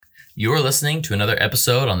You're listening to another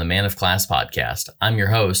episode on the Man of Class podcast. I'm your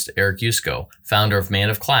host, Eric Yusko, founder of Man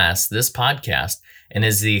of Class, this podcast, and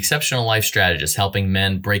is the exceptional life strategist helping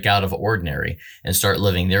men break out of ordinary and start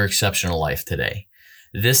living their exceptional life today.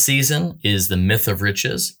 This season is the myth of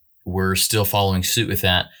riches. We're still following suit with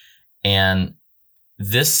that. And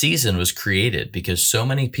this season was created because so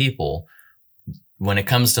many people, when it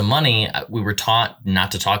comes to money, we were taught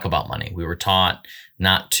not to talk about money. We were taught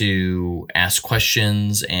not to ask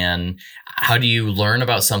questions. And how do you learn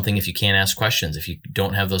about something if you can't ask questions, if you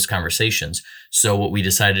don't have those conversations? So what we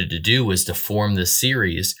decided to do was to form this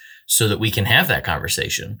series so that we can have that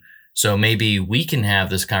conversation. So maybe we can have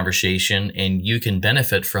this conversation and you can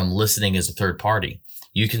benefit from listening as a third party.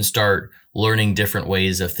 You can start learning different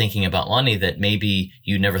ways of thinking about money that maybe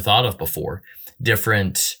you never thought of before,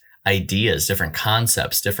 different ideas, different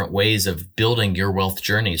concepts, different ways of building your wealth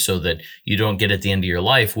journey so that you don't get at the end of your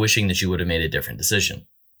life wishing that you would have made a different decision.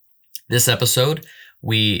 This episode,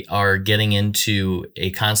 we are getting into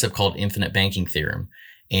a concept called infinite banking theorem,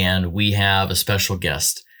 and we have a special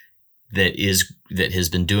guest that has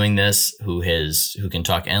been doing this, who can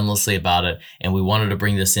talk endlessly about it. And we wanted to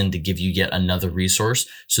bring this in to give you yet another resource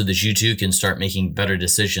so that you too can start making better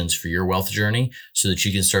decisions for your wealth journey so that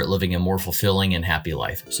you can start living a more fulfilling and happy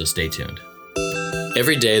life. So stay tuned.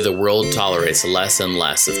 Every day, the world tolerates less and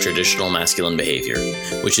less of traditional masculine behavior,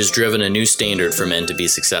 which has driven a new standard for men to be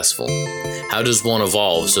successful. How does one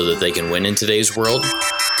evolve so that they can win in today's world?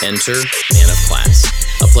 Enter Man of Class,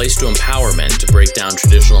 a place to empower men to break down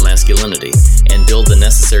traditional masculinity and build the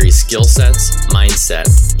necessary skill sets, mindset,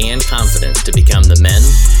 and confidence to become the men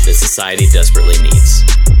that society desperately needs.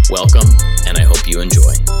 Welcome, and I hope you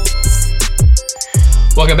enjoy.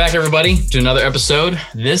 Welcome back, everybody, to another episode.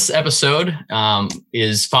 This episode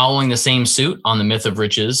is following the same suit on the Myth of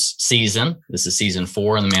Riches season. This is season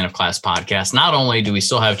 4 in the Man of Class podcast. Not only do we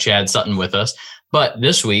still have Chad Sutton with us, but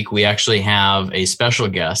this week we actually have a special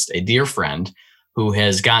guest, a dear friend, who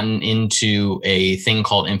has gotten into a thing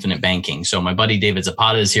called infinite banking. So my buddy David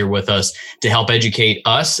Zapata is here with us to help educate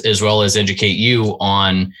us as well as educate you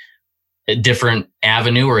on a different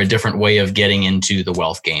avenue or a different way of getting into the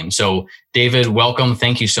wealth game. So David, welcome.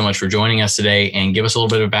 Thank you so much for joining us today, and give us a little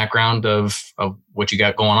bit of background of what you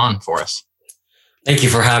got going on for us. Thank you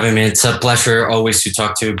for having me. It's a pleasure always to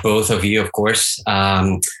talk to both of you, of course.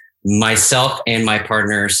 Myself and my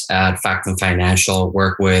partners at Factum Financial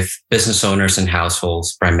work with business owners and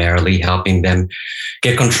households, primarily helping them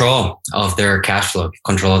get control of their cash flow,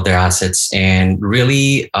 control of their assets, and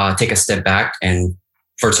really take a step back and,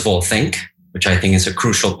 first of all, think, which I think is a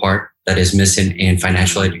crucial part that is missing in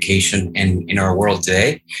financial education and in our world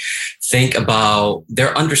today. Think about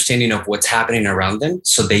their understanding of what's happening around them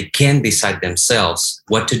so they can decide themselves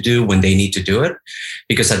what to do when they need to do it.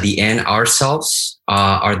 Because at the end, ourselves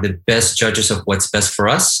are the best judges of what's best for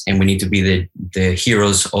us, and we need to be the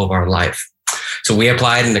heroes of our life. So we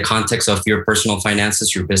apply it in the context of your personal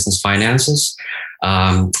finances, your business finances.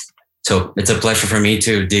 So it's a pleasure for me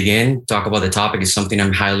to dig in, talk about the topic. It's something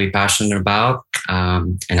I'm highly passionate about.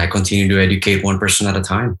 And I continue to educate one person at a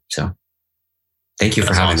time. So thank you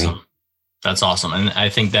for having me. That's awesome. And I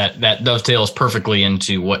think that dovetails perfectly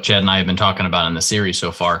into what Chad and I have been talking about in the series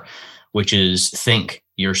so far, which is think.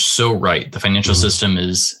 You're so right. The financial system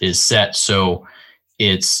is set. So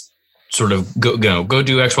it's sort of go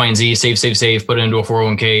do X, Y, and Z, save, put it into a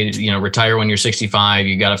 401k, retire when you're 65,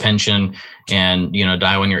 you got a pension, and,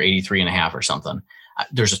 die when you're 83 and a half or something.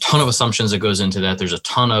 There's a ton of assumptions that goes into that. There's a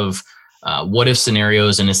ton of what if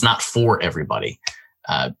scenarios, and it's not for everybody.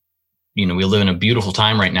 We live in a beautiful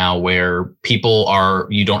time right now where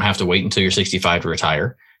you don't have to wait until you're 65 to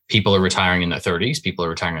retire. People are retiring in their 30s. People are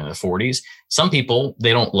retiring in their 40s. Some people,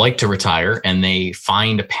 they don't like to retire and they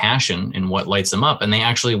find a passion in what lights them up and they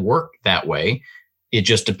actually work that way. It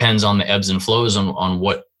just depends on the ebbs and flows on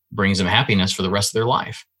what brings them happiness for the rest of their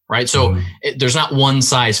life, right? So there's not one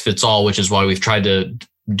size fits all, which is why we've tried to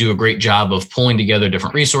do a great job of pulling together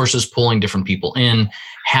different resources, pulling different people in,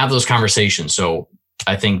 have those conversations. So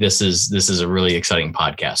I think this is a really exciting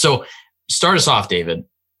podcast. So start us off, David.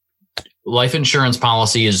 Life insurance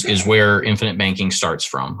policy is where infinite banking starts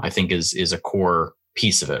from, I think is a core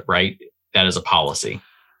piece of it, right? That is a policy.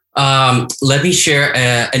 Let me share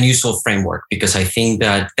an useful framework because I think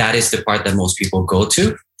that is the part that most people go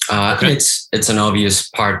to. Okay. It's an obvious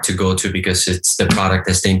part to go to because it's the product,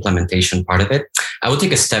 it's the implementation part of it. I will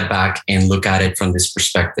take a step back and look at it from this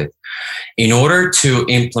perspective. In order to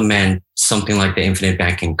implement something like the infinite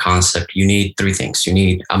banking concept, you need 3 things. You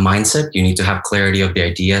need a mindset. You need to have clarity of the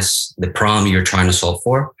ideas, the problem you're trying to solve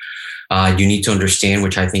for. You need to understand,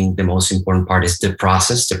 which I think the most important part is the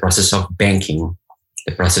process of banking.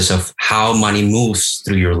 the process of how money moves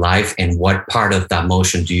through your life and what part of that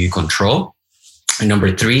motion do you control. And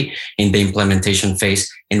number 3, in the implementation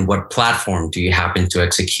phase, in what platform do you happen to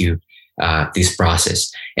execute this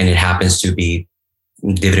process? And it happens to be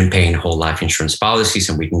dividend paying whole life insurance policies.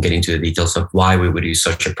 And we can get into the details of why we would use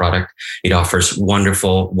such a product. It offers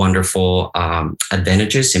wonderful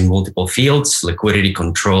advantages in multiple fields: liquidity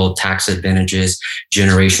control, tax advantages,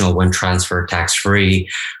 generational when transfer, tax free.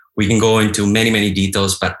 We can go into many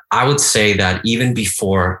details, but I would say that even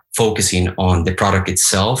before focusing on the product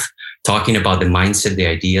itself, talking about the mindset, the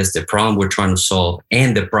ideas, the problem we're trying to solve,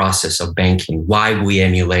 and the process of banking, why we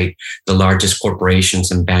emulate the largest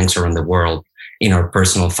corporations and banks around the world in our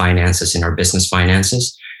personal finances, in our business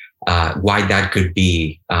finances, why that could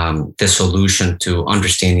be the solution to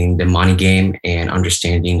understanding the money game and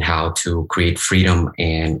understanding how to create freedom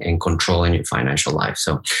and control in your financial life.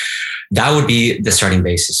 So that would be the starting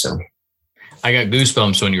basis. So I got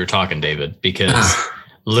goosebumps when you were talking, David, because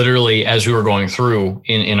literally as we were going through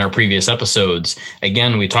in our previous episodes,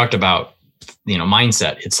 again, we talked about,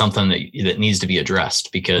 mindset. It's something that needs to be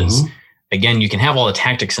addressed because again, you can have all the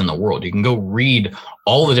tactics in the world. You can go read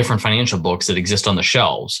all the different financial books that exist on the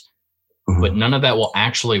shelves, but none of that will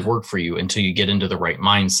actually work for you until you get into the right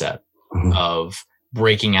mindset of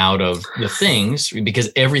breaking out of the things, because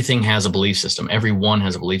everything has a belief system. Everyone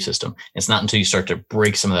has a belief system. It's not until you start to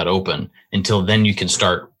break some of that open until then you can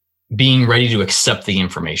start being ready to accept the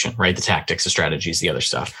information, right? The tactics, the strategies, the other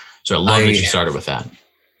stuff. So I love that you started with that.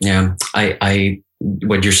 Yeah,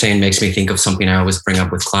 what you're saying makes me think of something I always bring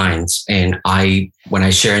up with clients. And when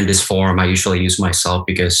I share in this forum, I usually use myself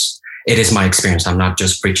because it is my experience. I'm not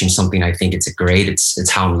just preaching something I think it's great. It's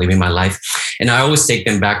how I'm living my life. And I always take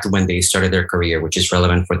them back to when they started their career, which is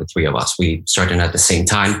relevant for the 3 of us. We started at the same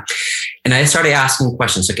time. And I started asking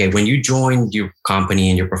questions. Okay, when you joined your company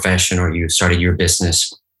and your profession, or you started your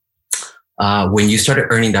business, when you started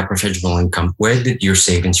earning that professional income, where did your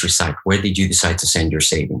savings reside? Where did you decide to send your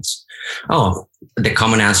savings? Oh, the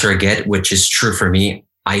common answer I get, which is true for me,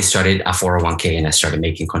 I started a 401k and I started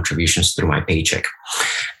making contributions through my paycheck.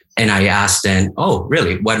 And I asked them, oh,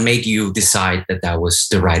 really? What made you decide that that was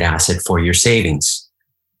the right asset for your savings?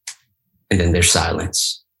 And then there's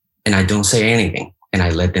silence. And I don't say anything. And I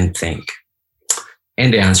let them think.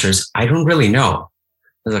 And the answer is, I don't really know.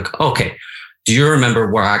 They're like, okay, do you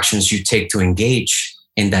remember what actions you take to engage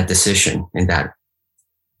in that decision? And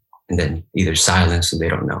then either silence or they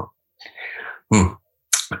don't know.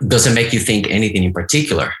 Does it make you think anything in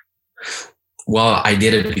particular? Well, I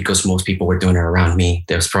did it because most people were doing it around me.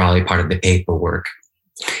 That was probably part of the paperwork.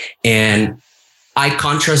 And I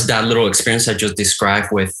contrast that little experience I just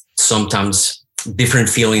described with sometimes different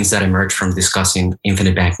feelings that emerge from discussing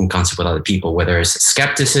infinite banking concept with other people, whether it's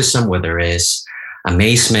skepticism, whether it's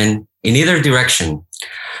amazement. In either direction,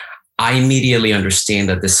 I immediately understand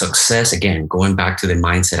that the success, again, going back to the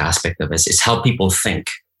mindset aspect of it, is how people think.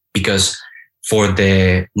 Because for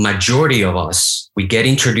the majority of us, we get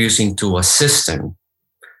introduced into a system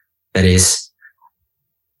that is,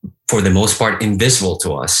 for the most part, invisible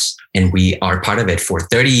to us. And we are part of it for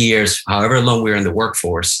 30 years, however long we're in the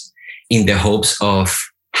workforce, in the hopes of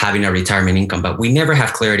having a retirement income. But we never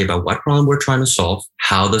have clarity about what problem we're trying to solve.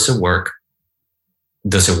 How does it work?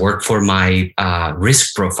 Does it work for my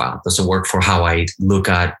risk profile? Does it work for how I look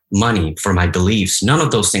at money, for my beliefs? None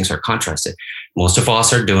of those things are contrasted. Most of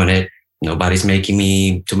us are doing it. Nobody's making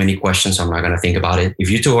me too many questions. So I'm not going to think about it. If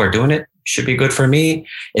you two are doing it, should be good for me.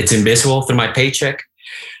 It's invisible through my paycheck.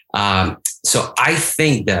 So I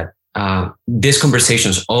think that these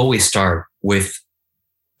conversations always start with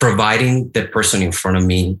providing the person in front of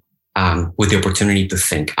me with the opportunity to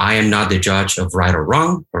think. I am not the judge of right or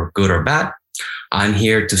wrong or good or bad. I'm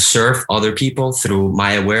here to serve other people through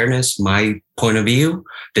my awareness, my point of view,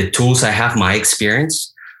 the tools I have, my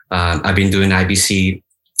experience. I've been doing IBC.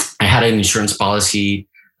 I had an insurance policy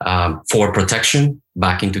for protection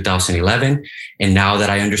back in 2011. And now that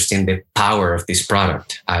I understand the power of this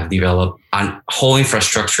product, I've developed a whole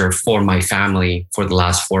infrastructure for my family for the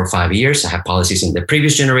last 4 or 5 years. I have policies in the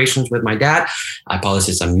previous generations with my dad. I have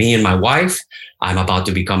policies on me and my wife. I'm about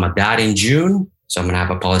to become a dad in June. So I'm going to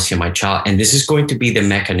have a policy on my child. And this is going to be the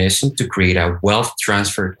mechanism to create a wealth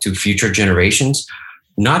transfer to future generations,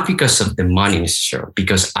 not because of the money necessarily,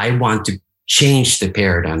 because I want to change the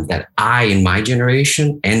paradigm that I, in my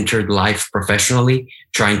generation, entered life professionally,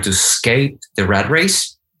 trying to escape the rat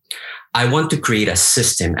race. I want to create a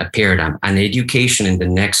system, a paradigm, an education in the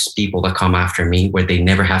next people that come after me where they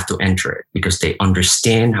never have to enter it because they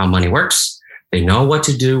understand how money works. They know what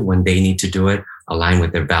to do when they need to do it, align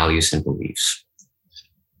with their values and beliefs.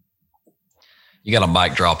 You got a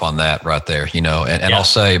mic drop on that right there, and I'll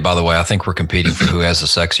say, by the way, I think we're competing for who has the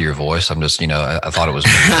sexier voice. I'm just, I thought it was.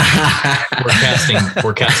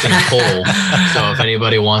 we're casting a poll. So if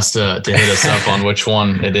anybody wants to hit us up on which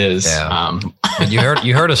one it is. Yeah.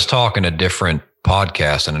 You heard us talk in a different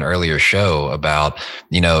podcast in an earlier show about,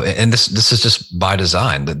 and this is just by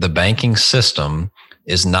design, that the banking system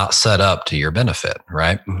is not set up to your benefit,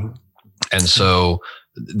 right? Mm-hmm. And so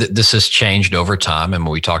this has changed over time. And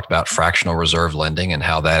when we talked about fractional reserve lending and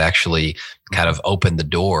how that actually kind of opened the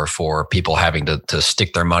door for people having to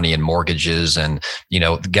stick their money in mortgages. And,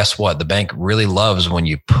 guess what? The bank really loves when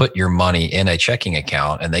you put your money in a checking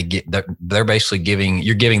account and they're basically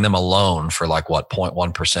you're giving them a loan for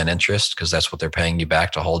 0.1% interest, because that's what they're paying you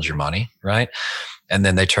back to hold your money. Right. And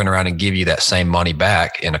then they turn around and give you that same money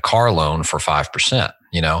back in a car loan for 5%,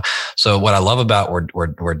 So what I love about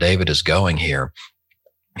where David is going here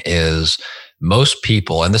is most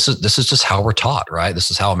people, and this is just how we're taught, right? This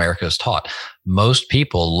is how America is taught. Most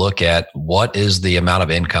people look at what is the amount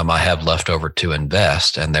of income I have left over to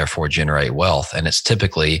invest and therefore generate wealth. And it's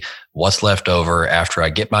typically what's left over after I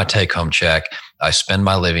get my take-home check, I spend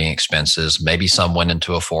my living expenses, maybe some went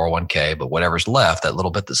into a 401k, but whatever's left, that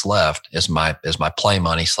little bit that's left is my play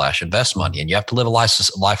money / invest money. And you have to live a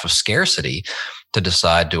life of scarcity to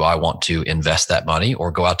decide, do I want to invest that money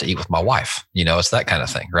or go out to eat with my wife? It's that kind of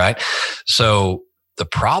thing, right? So the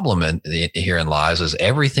problem herein lies is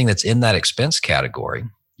everything that's in that expense category,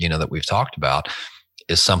 that we've talked about,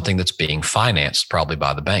 is something that's being financed probably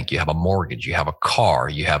by the bank. You have a mortgage, you have a car,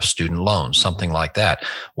 you have student loans, something like that,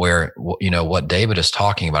 where, what David is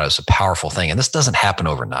talking about is a powerful thing. And this doesn't happen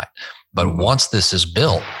overnight, but once this is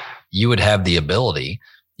built, you would have the ability,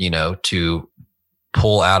 to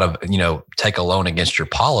pull out of, take a loan against your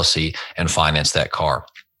policy and finance that car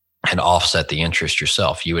and offset the interest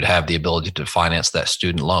yourself. You would have the ability to finance that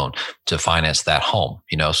student loan, to finance that home,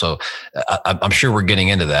 So I'm sure we're getting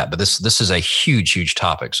into that, but this is a huge, huge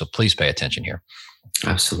topic. So please pay attention here.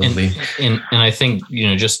 Absolutely. And I think,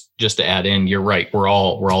 just to add in, you're right. We're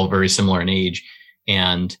all very similar in age,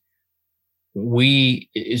 and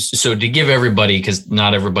so to give everybody, because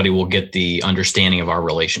not everybody will get the understanding of our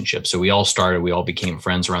relationship. So we all became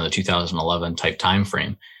friends around the 2011 type time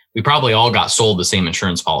frame. We probably all got sold the same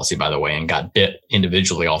insurance policy, by the way, and got bit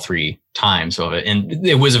individually all 3 times of it. And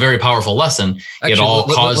it was a very powerful lesson.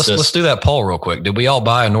 Actually, let's do that poll real quick. Did we all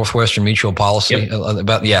buy a Northwestern Mutual policy?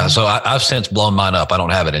 Yep. So I've since blown mine up. I don't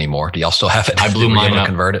have it anymore. Do y'all still have it? I blew mine up.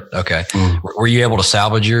 Convert it? Okay. Were you able to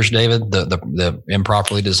salvage yours, David? The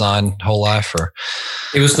improperly designed whole life? Or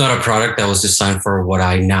it was not a product that was designed for what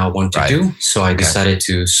I now want to do. So I decided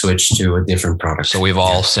to switch to a different product. So we've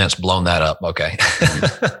all since blown that up. Okay.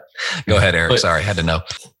 Go ahead, Eric. Sorry, had to know.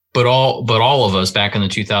 But all of us back in the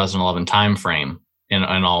 2011 timeframe, and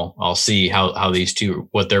I'll see how these two,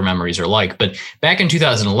 what their memories are like. But back in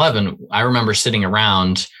 2011, I remember sitting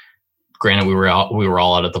around. Granted, we were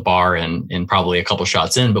all out at the bar and probably a couple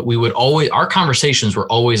shots in, but our conversations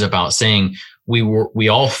were always about saying we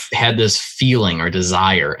all had this feeling or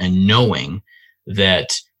desire and knowing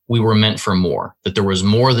that we were meant for more, that there was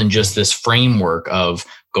more than just this framework of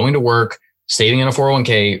going to work, saving in a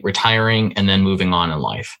 401k, retiring, and then moving on in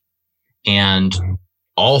life. And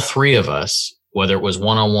all 3 of us, whether it was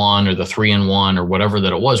 1-on-1 or the 3-in-1 or whatever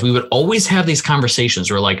that it was, we would always have these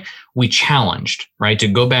conversations where we challenged, right? To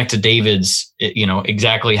go back to David's,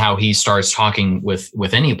 exactly how he starts talking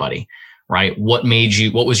with anybody, right? What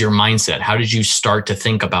was your mindset? How did you start to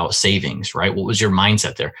think about savings, right? What was your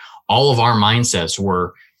mindset there? All of our mindsets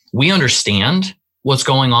were, we understand what's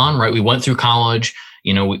going on, right? We went through college.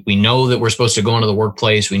 We know that we're supposed to go into the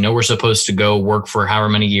workplace. We know we're supposed to go work for however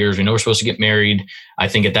many years. We know we're supposed to get married. I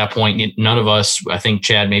think at that point, none of us, I think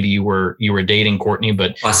Chad, maybe you were dating Courtney,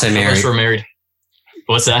 but none of us were married.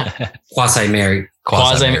 What's that? Quasi-married.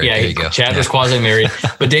 Quasi-married. Yeah, Chad was quasi-married.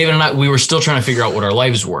 But David and I, we were still trying to figure out what our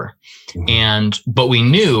lives were. But we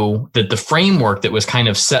knew that the framework that was kind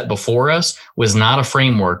of set before us was not a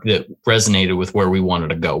framework that resonated with where we wanted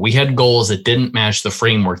to go. We had goals that didn't match the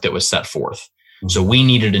framework that was set forth. So we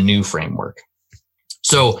needed a new framework.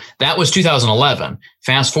 So that was 2011.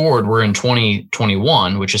 Fast forward, we're in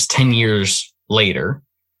 2021, which is 10 years later.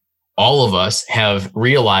 All of us have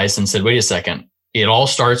realized and said, wait a second, it all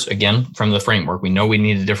starts again from the framework. We know we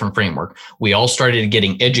need a different framework. We all started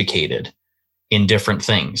getting educated in different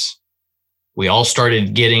things. We all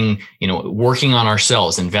started getting, working on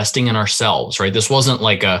ourselves, investing in ourselves, right? This wasn't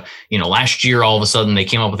like last year, all of a sudden they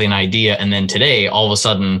came up with an idea. And then today, all of a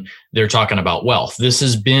sudden they're talking about wealth. This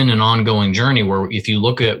has been an ongoing journey where if you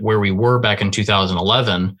look at where we were back in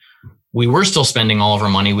 2011, we were still spending all of our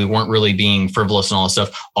money. We weren't really being frivolous and all that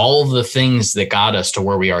stuff. All of the things that got us to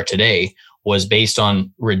where we are today was based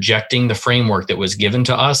on rejecting the framework that was given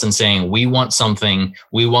to us and saying, we want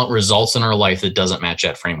results in our life that doesn't match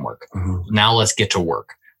that framework. Mm-hmm. Now let's get to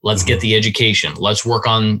work. Let's get the education. Let's work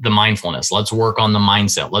on the mindfulness. Let's work on the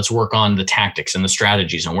mindset. Let's work on the tactics and the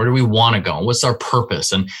strategies and where do we want to go? And what's our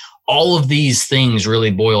purpose? And all of these things really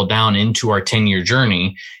boil down into our 10-year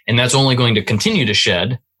journey. And that's only going to continue to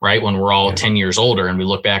shed, right? When we're all 10 years older and we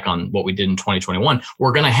look back on what we did in 2021,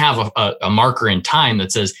 we're going to have a marker in time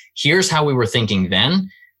that says, here's how we were thinking then.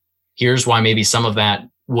 Here's why maybe some of that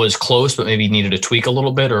was close, but maybe needed to tweak a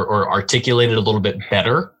little bit or articulated a little bit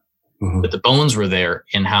better. Mm-hmm. But the bones were there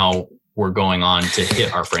in how we're going on to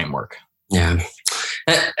hit our framework. Yeah.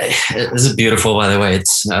 This is beautiful, by the way.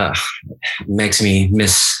 It's makes me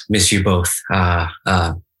miss you both.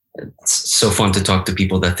 It's so fun to talk to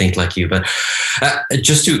people that think like you. But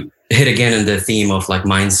just to hit again on the theme of like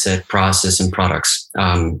mindset, process, and products.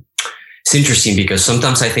 It's interesting because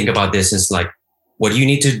sometimes I think about this as like, what do you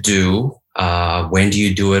need to do? When do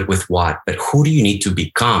you do it, with what? But who do you need to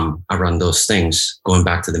become around those things? Going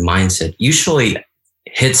back to the mindset, usually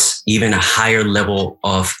hits even a higher level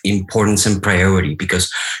of importance and priority,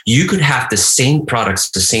 because you could have the same products,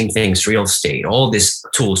 the same things, real estate, all these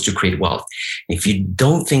tools to create wealth. If you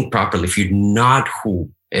don't think properly, if you're not who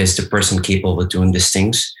is the person capable of doing these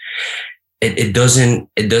things, it does.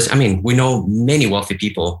 I mean, we know many wealthy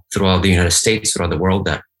people throughout the United States, throughout the world,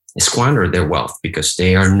 that squander their wealth because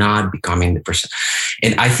they are not becoming the person.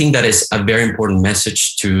 And I think that is a very important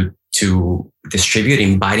message to distribute,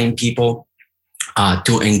 inviting people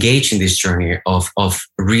to engage in this journey of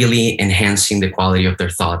really enhancing the quality of their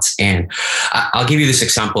thoughts. And I'll give you this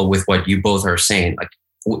example with what you both are saying. Like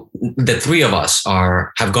the three of us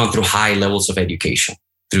have gone through high levels of education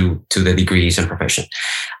to the degrees and profession.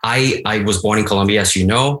 I was born in Colombia, as you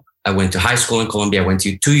know. I went to high school in Colombia. I went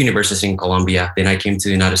to 2 universities in Colombia. Then I came to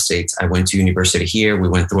the United States. I went to university here. We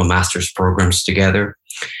went through a master's programs together.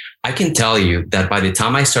 I can tell you that by the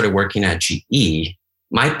time I started working at GE,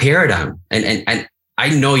 my paradigm, and I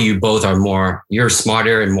know you both you're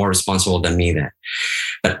smarter and more responsible than me then,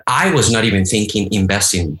 but I was not even thinking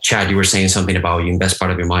investing. Chad, you were saying something about you invest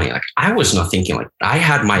part of your money. Like I was not thinking like I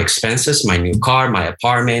had my expenses, my new car, my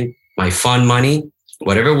apartment, my fun money.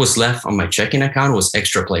 Whatever was left on my checking account was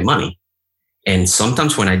extra play money. And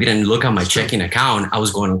sometimes when I didn't look at my checking account, I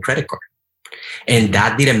was going on credit card. And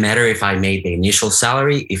that didn't matter if I made the initial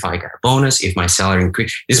salary, if I got a bonus, if my salary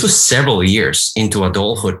increased. This was several years into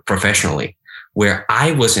adulthood professionally, where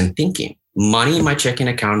I wasn't thinking money in my checking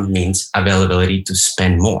account means availability to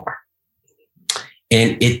spend more.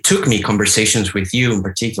 And it took me conversations with you in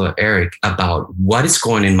particular, Eric, about what is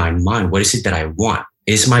going in my mind. What is it that I want?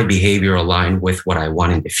 Is my behavior aligned with what I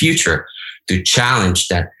want in the future? To challenge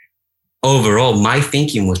that overall, my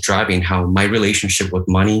thinking was driving how my relationship with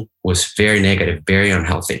money was very negative, very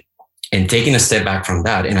unhealthy. And taking a step back from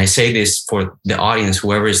that, and I say this for the audience,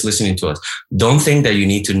 whoever is listening to us, don't think that you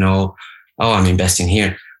need to know, oh, I'm investing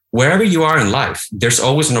here. Wherever you are in life, there's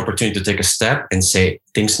always an opportunity to take a step and say,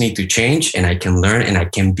 things need to change and I can learn and I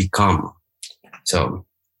can become. So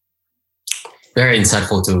very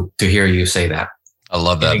insightful to hear you say that. I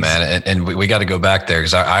love that, man. And we got to go back there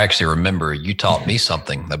because I actually remember you taught me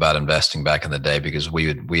something about investing back in the day, because we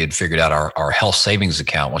had figured out our health savings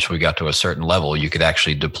account. Once we got to a certain level, you could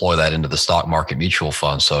actually deploy that into the stock market mutual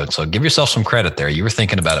fund. So give yourself some credit there. You were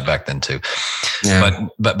thinking about it back then too. Yeah.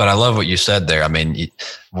 But I love what you said there. I mean,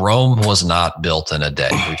 Rome was not built in a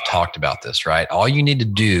day. We've talked about this, right? All you need to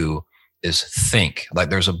do is think.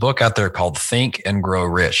 Like there's a book out there called Think and Grow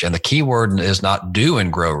Rich. And the key word is not do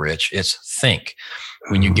and grow rich, it's think.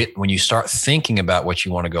 When you start thinking about what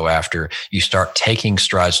you want to go after, you start taking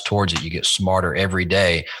strides towards it. You get smarter every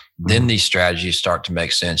day. Then these strategies start to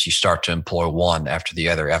make sense. You start to employ one after the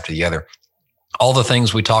other, after the other. All the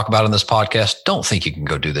things we talk about in this podcast, don't think you can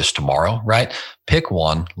go do this tomorrow, right? Pick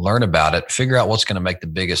one, learn about it, figure out what's going to make the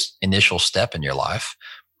biggest initial step in your life,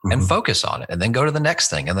 and focus on it, and then go to the next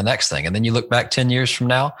thing and the next thing. And then you look back 10 years from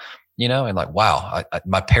now, and like, wow,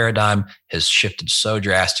 my paradigm has shifted so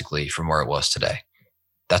drastically from where it was today.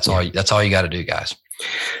 That's all you got to do, guys.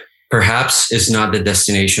 Perhaps it's not the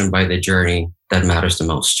destination by the journey that matters the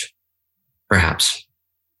most. Perhaps.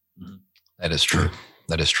 That is true.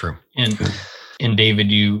 That is true. And David,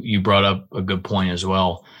 you brought up a good point as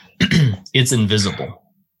well. It's invisible.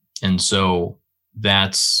 And so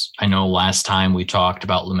I know last time we talked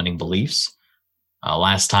about limiting beliefs.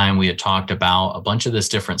 Last time we had talked about a bunch of this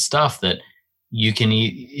different stuff that you can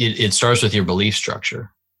it starts with your belief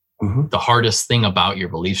structure. Mm-hmm. The hardest thing about your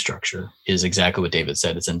belief structure is exactly what David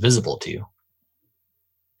said. It's invisible to you.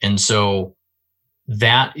 And so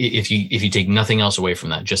that, if you take nothing else away from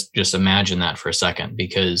that, just imagine that for a second,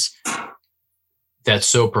 because that's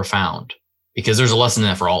so profound. Because there's a lesson in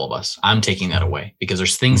that for all of us. I'm taking that away because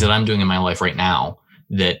there's things that I'm doing in my life right now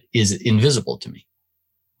that is invisible to me.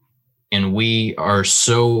 And we are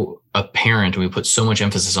so apparent, and we put so much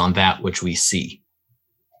emphasis on that which we see.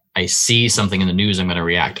 I see something in the news, I'm going to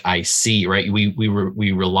react. I see, right?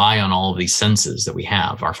 We rely on all of these senses that we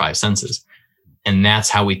have, our 5 senses. And that's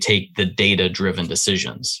how we take the data-driven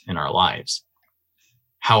decisions in our lives.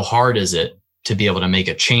 How hard is it to be able to make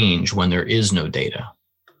a change when there is no data,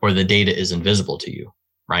 or the data is invisible to you,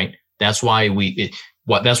 right? That's why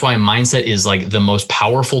that's why mindset is like the most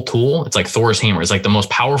powerful tool. It's like Thor's hammer. It's like the most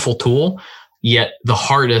powerful tool, yet the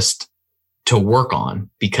hardest to work on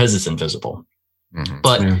because it's invisible. Mm-hmm.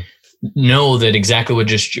 But know that exactly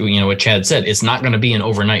what what Chad said, it's not going to be an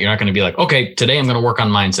overnight. You're not going to be like, okay, today I'm going to work on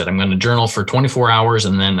mindset. I'm going to journal for 24 hours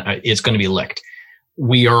and then it's going to be licked.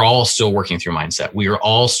 We are all still working through mindset. We are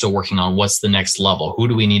all still working on what's the next level. Who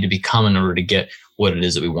do we need to become in order to get what it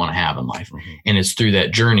is that we want to have in life? Mm-hmm. And it's through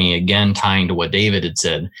that journey, again, tying to what David had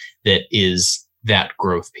said, that is that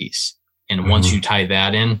growth piece. And once you tie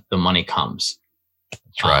that in, the money comes.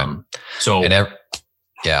 That's right. So and everyone,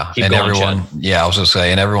 I was going to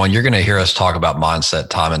say, and everyone, you're going to hear us talk about mindset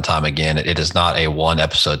time and time again. It is not a one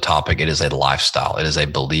episode topic. It is a lifestyle. It is a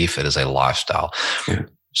belief. It is a lifestyle. Yeah.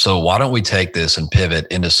 So why don't we take this and pivot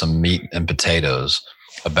into some meat and potatoes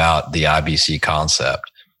about the IBC concept?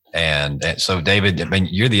 And so, David, I mean,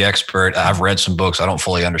 you're the expert. I've read some books. I don't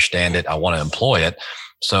fully understand it. I want to employ it.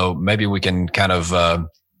 So maybe we can kind of,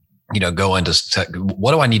 go into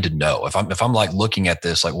what do I need to know? If I'm like looking at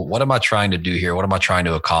this, like, what am I trying to do here? What am I trying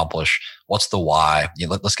to accomplish? What's the why?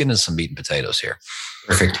 Let's get into some meat and potatoes here.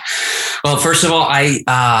 Perfect. Well, first of all,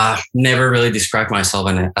 I never really describe myself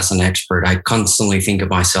as an expert. I constantly think of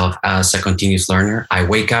myself as a continuous learner. I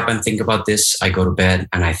wake up and think about this. I go to bed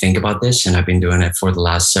and I think about this, and I've been doing it for the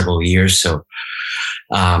last several years. So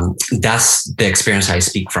that's the experience I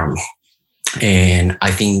speak from. And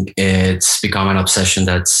I think it's become an obsession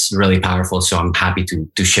that's really powerful. So I'm happy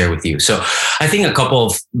to share with you. So I think a couple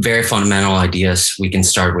of very fundamental ideas we can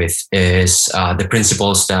start with is the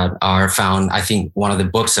principles that are found. I think one of the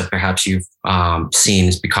books that perhaps you've seen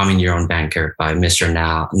is Becoming Your Own Banker by Mr.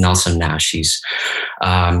 Nelson Nash. He's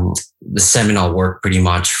the seminal work pretty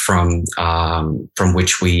much from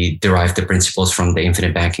which we derive the principles from the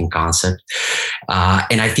infinite banking concept.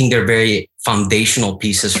 And I think they're very foundational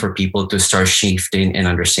pieces for people to start shifting and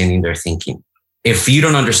understanding their thinking. If you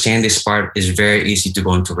don't understand this part, it's very easy to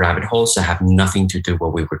go into rabbit holes that have nothing to do with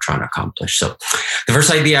what we were trying to accomplish. So the first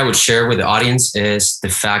idea I would share with the audience is the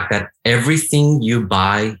fact that everything you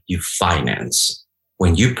buy, you finance.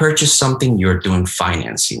 When you purchase something, you're doing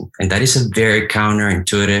financing. And that is a very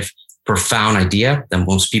counterintuitive, profound idea that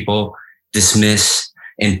most people dismiss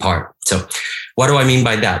in part. So what do I mean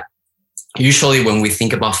by that? Usually when we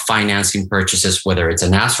think about financing purchases, whether it's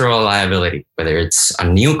an asset or a liability, whether it's a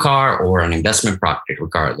new car or an investment property,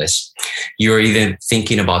 regardless, you're either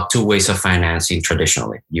thinking about 2 ways of financing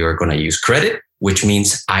traditionally. You're going to use credit, which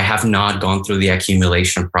means I have not gone through the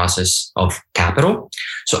accumulation process of capital.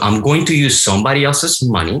 So I'm going to use somebody else's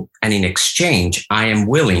money, and in exchange, I am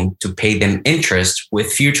willing to pay them interest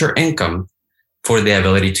with future income for the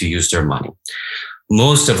ability to use their money.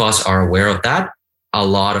 Most of us are aware of that. A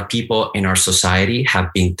lot of people in our society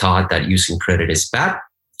have been taught that using credit is bad.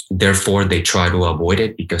 Therefore, they try to avoid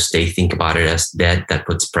it because they think about it as debt that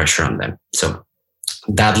puts pressure on them. So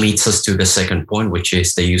that leads us to the second point, which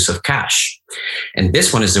is the use of cash. And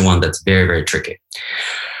this one is the one that's very, very tricky.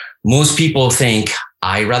 Most people think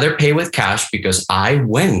I rather pay with cash because I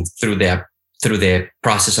went through the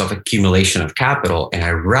process of accumulation of capital, and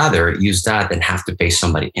I rather use that than have to pay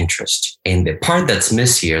somebody interest. And the part that's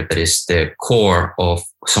missed here, that is the core of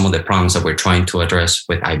some of the problems that we're trying to address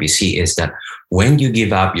with IBC, is that when you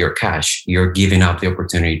give up your cash, you're giving up the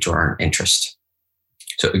opportunity to earn interest.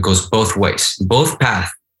 So it goes both ways. Both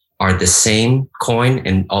paths are the same coin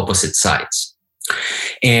and opposite sides.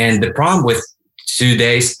 And the problem with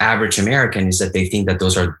today's average American is that they think that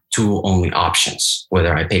those are 2 only options,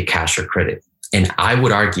 whether I pay cash or credit. And I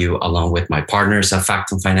would argue, along with my partners at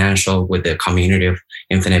Factum Financial, with the community of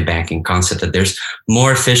infinite banking concept, that there's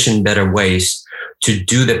more efficient, better ways to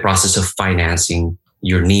do the process of financing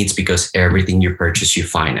your needs, because everything you purchase, you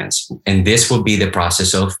finance. And this will be the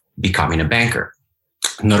process of becoming a banker.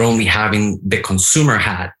 Not only having the consumer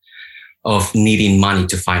hat of needing money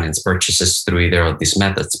to finance purchases through either of these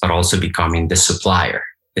methods, but also becoming the supplier,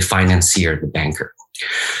 the financier, the banker.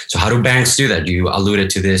 So how do banks do that? You alluded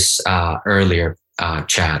to this earlier,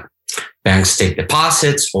 Chad. Banks take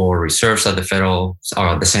deposits or reserves at the federal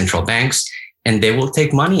or the central banks, and they will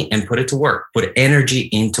take money and put it to work, put energy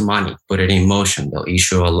into money, put it in motion. They'll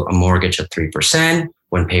issue a mortgage at 3%.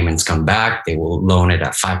 When payments come back, they will loan it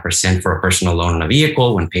at 5% for a personal loan on a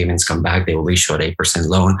vehicle. When payments come back, they will issue an 8%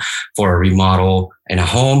 loan for a remodel in a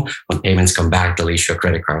home. When payments come back, they'll issue a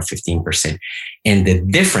credit card of 15%. And the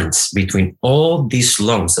difference between all these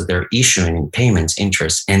loans that they're issuing in payments,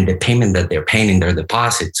 interest, and the payment that they're paying in their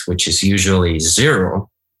deposits, which is usually zero,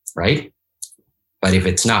 right? But if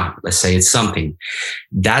it's not, let's say it's something,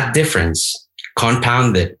 that difference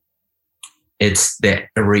compounded, it's the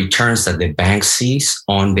returns that the bank sees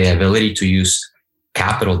on the ability to use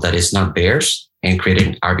capital that is not theirs and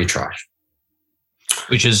creating arbitrage.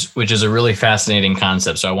 Which is a really fascinating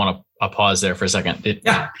concept. So I want to pause there for a second.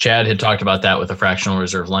 Chad had talked about that with the fractional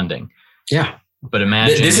reserve lending. Yeah. But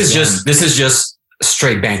imagine this is just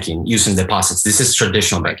straight banking using deposits. This is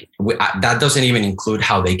traditional banking. That doesn't even include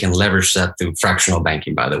how they can leverage that through fractional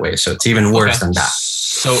banking, by the way. So it's even worse than that.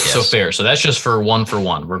 So fair. So that's just for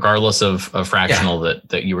one, regardless of fractional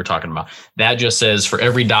that you were talking about. That just says for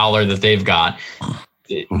every dollar that they've got,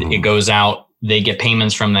 it goes out. They get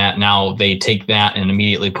payments from that. Now they take that and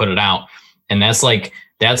immediately put it out. And that's like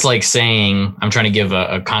saying, I'm trying to give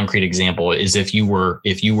a concrete example, is if you were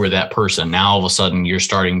that person, now all of a sudden you're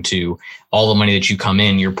starting to, all the money that you come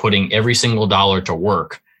in, you're putting every single dollar to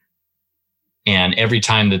work. And every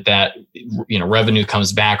time that revenue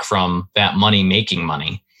comes back from that money making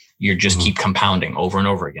money, you just keep compounding over and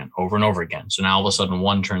over again. So now all of a sudden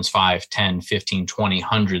 1 turns 5, 10, 15, 20,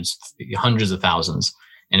 hundreds of thousands,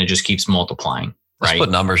 and it just keeps multiplying. Right? Let's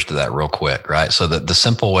put numbers to that real quick, right? So the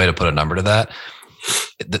simple way to put a number to that,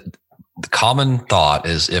 the common thought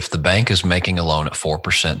is if the bank is making a loan at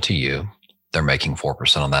 4% to you, they're making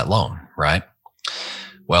 4% on that loan, right?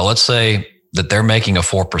 Well, let's say that they're making a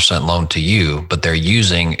 4% loan to you, but they're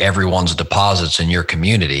using everyone's deposits in your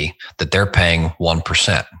community that they're paying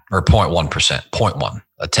 1% or 0.1%, 0.1,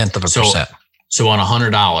 a tenth of a percent. So on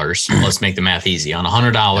 $100, let's make the math easy. On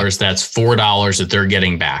 $100, that's $4 that they're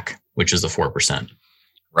getting back, which is the 4%.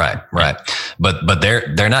 Right. But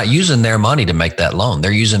they're not using their money to make that loan.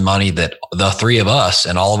 They're using money that the three of us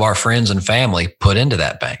and all of our friends and family put into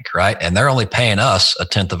that bank, right? And they're only paying us a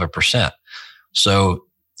tenth of a percent. So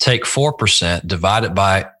take 4%, divide it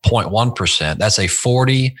by 0.1%. That's a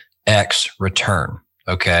 40x return,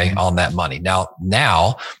 okay, on that money. Now,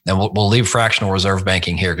 and we'll leave fractional reserve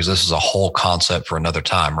banking here because this is a whole concept for another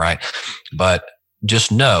time, right? But just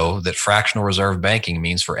know that fractional reserve banking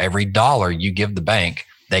means for every dollar you give the bank,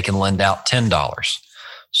 they can lend out $10.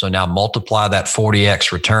 So now multiply that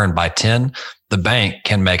 40x return by 10. The bank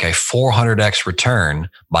can make a 400x return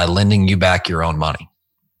by lending you back your own money.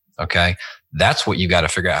 Okay. That's what you got to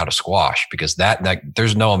figure out how to squash, because that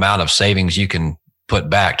there's no amount of savings you can put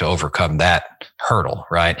back to overcome that hurdle,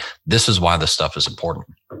 right? This is why this stuff is important.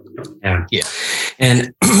 Yeah.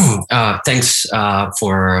 And thanks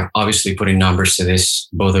for obviously putting numbers to this,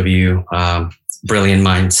 both of you. Brilliant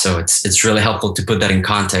minds. So it's really helpful to put that in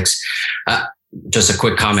context. Just a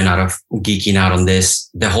quick comment out of geeking out on this.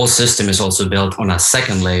 The whole system is also built on a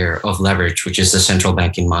second layer of leverage, which is the central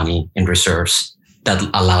banking money in reserves that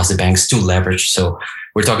allows the banks to leverage. So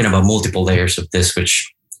we're talking about multiple layers of this,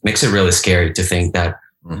 which makes it really scary to think that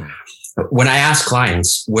when I ask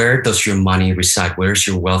clients, where does your money reside? Where's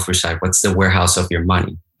your wealth reside? What's the warehouse of your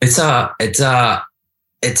money? It's a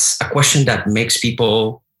question that makes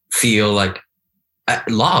people feel like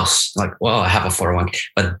lost. Like, well, I have a 401k,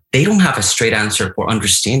 but they don't have a straight answer for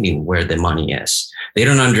understanding where the money is. They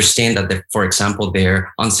don't understand that, for example,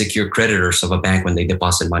 they're unsecured creditors of a bank when they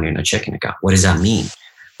deposit money in a checking account. What does that mean?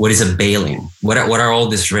 What is a bail-in? What are all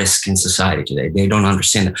these risks in society today? They don't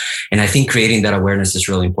understand it. And I think creating that awareness is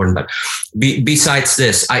really important. But besides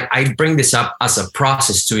this, I bring this up as a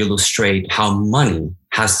process to illustrate how money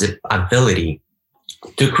has the ability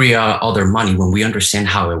to create other money when we understand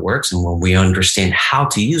how it works and when we understand how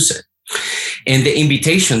to use it. And the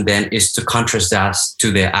invitation then is to contrast that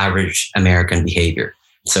to the average American behavior.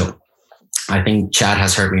 So I think Chad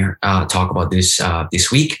has heard me talk about this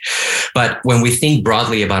this week. But when we think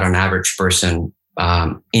broadly about an average person,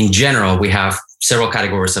 in general, we have several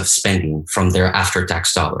categories of spending from their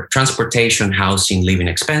after-tax dollar: transportation, housing, living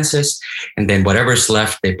expenses, and then whatever's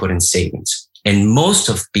left, they put in savings. And most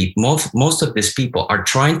of these people are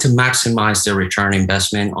trying to maximize their return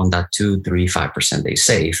investment on that 2, 3, 5% they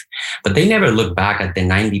save, but they never look back at the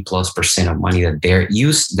 90+% of money that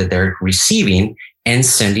they're receiving and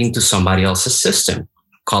sending to somebody else's system.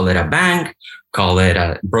 Call it a bank, call it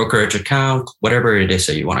a brokerage account, whatever it is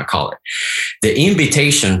that you want to call it. The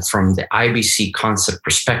invitation from the IBC concept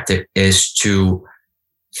perspective is to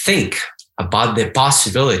think about the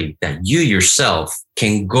possibility that you yourself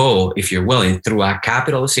can go, if you're willing, through a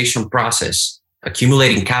capitalization process,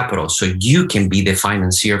 accumulating capital, so you can be the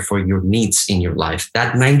financier for your needs in your life.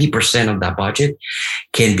 That 90% of that budget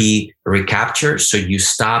can be recaptured, so you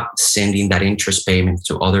stop sending that interest payment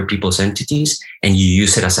to other people's entities and you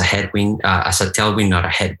use it as a headwind, as a tailwind, not a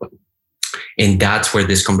headwind. And that's where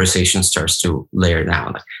this conversation starts to layer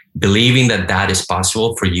down. Believing that that is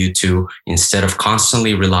possible for you to, instead of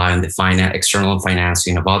constantly rely on the external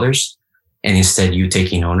financing of others, and instead you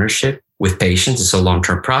taking ownership with patience. It's a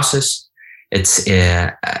long-term process. It's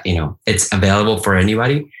it's available for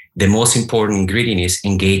anybody. The most important ingredient is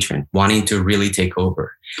engagement, wanting to really take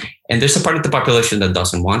over. And there's a part of the population that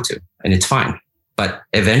doesn't want to, and it's fine. But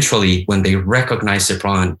eventually, when they recognize the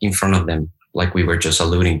problem in front of them, like we were just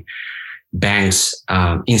alluding, banks,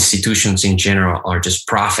 institutions in general are just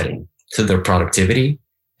profiting through their productivity.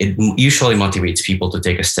 It usually motivates people to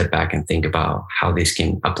take a step back and think about how this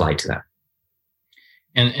can apply to them.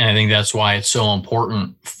 And I think that's why it's so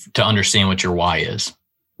important to understand what your why is,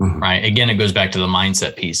 right? Again, it goes back to the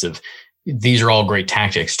mindset piece of these are all great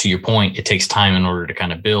tactics. To your point, it takes time in order to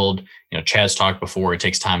kind of build. Chad's talked before, it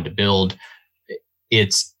takes time to build.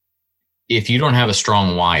 It's if you don't have a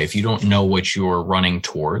strong why, if you don't know what you're running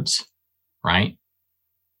towards, right,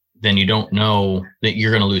 then you don't know that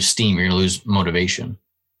you're going to lose steam. You're going to lose motivation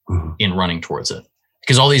in running towards it,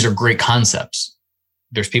 because all these are great concepts.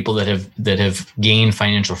 There's people that have gained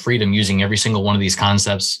financial freedom using every single one of these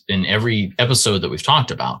concepts in every episode that we've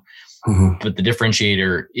talked about. But the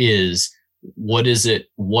differentiator is, what is it?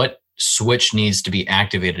 What switch needs to be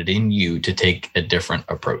activated in you to take a different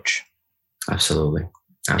approach? Absolutely.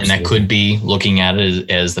 And that could be looking at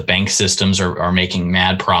it as the bank systems are making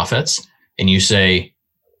mad profits. And you say,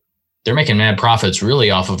 they're making mad profits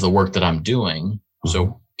really off of the work that I'm doing.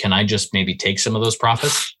 So can I just maybe take some of those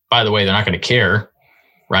profits? By the way, they're not going to care.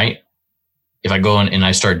 Right? If I go and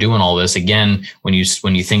I start doing all this again, when you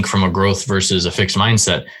think from a growth versus a fixed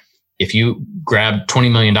mindset, if you grab $20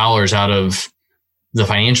 million out of the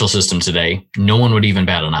financial system today, no one would even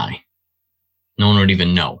bat an eye. No one would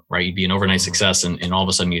even know, right? You'd be an overnight success and all of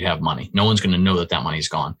a sudden you'd have money. No one's going to know that money's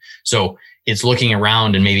gone. So it's looking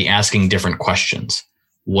around and maybe asking different questions.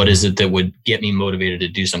 What is it that would get me motivated to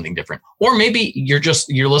do something different? Or maybe you're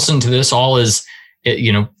listening to this all as,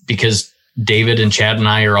 because David and Chad and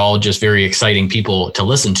I are all just very exciting people to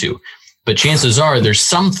listen to, but chances are there's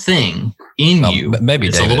something in you. Maybe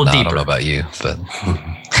it's David a little and I deeper. don't know about you, but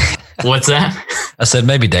what's that? I said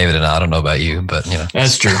maybe David and I don't know about you, but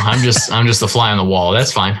that's true. I'm just the fly on the wall.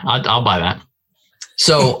 That's fine. I'll buy that.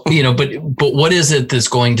 So but what is it that's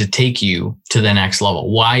going to take you to the next level?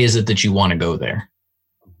 Why is it that you want to go there?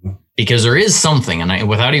 Because there is something, and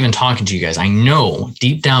without even talking to you guys, I know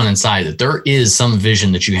deep down inside that there is some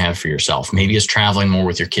vision that you have for yourself. Maybe it's traveling more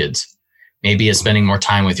with your kids. Maybe it's spending more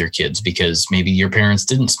time with your kids because maybe your parents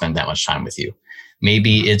didn't spend that much time with you.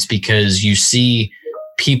 Maybe it's because you see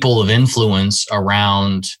people of influence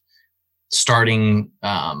around starting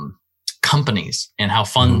companies and how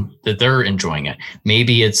fun that they're enjoying it.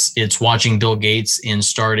 Maybe it's watching Bill Gates in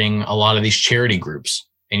starting a lot of these charity groups,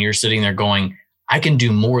 and you're sitting there going, I can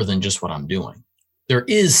do more than just what I'm doing. There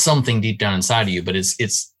is something deep down inside of you, but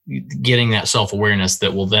it's getting that self-awareness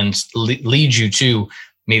that will then lead you to,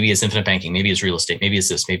 maybe it's infinite banking, maybe it's real estate, maybe it's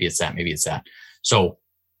this, maybe it's that, maybe it's that. So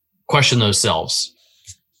question those selves.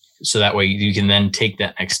 So that way you can then take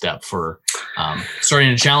that next step for starting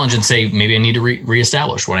a challenge and say, maybe I need to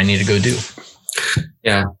reestablish what I need to go do.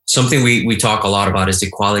 Yeah. Something we talk a lot about is the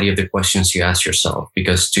quality of the questions you ask yourself,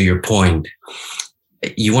 because to your point,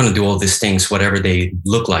 you want to do all these things, whatever they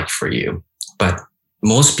look like for you. But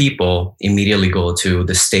most people immediately go to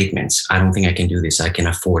the statements. I don't think I can do this. I can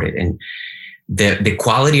afford it. And the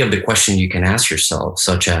quality of the question you can ask yourself,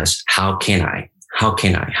 such as, how can I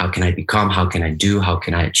become? How can I do? How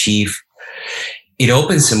can I achieve? It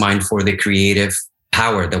opens the mind for the creative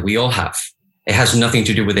power that we all have. It has nothing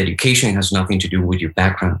to do with education. It has nothing to do with your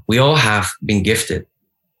background. We all have been gifted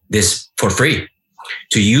this for free,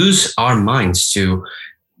 to use our minds to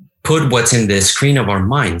put what's in the screen of our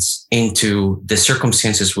minds into the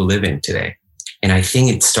circumstances we live in today. And I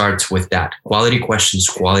think it starts with that quality questions,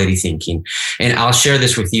 quality thinking. And I'll share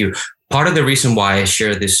this with you. Part of the reason why I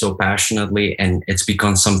share this so passionately, and it's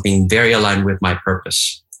become something very aligned with my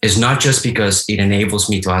purpose, is not just because it enables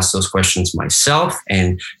me to ask those questions myself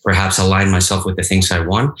and perhaps align myself with the things I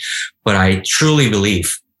want, but I truly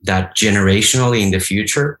believe that generationally in the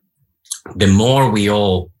future, the more we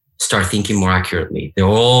all start thinking more accurately. The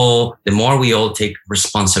more we all take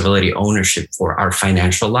responsibility, ownership for our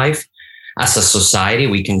financial life, as a society,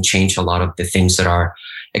 we can change a lot of the things that are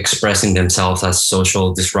expressing themselves as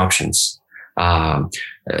social disruptions,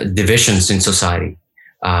 divisions in society,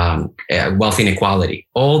 wealth inequality.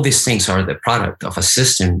 All these things are the product of a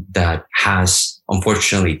system that has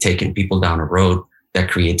unfortunately taken people down a road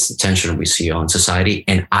that creates the tension we see on society.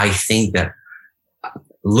 And I think that a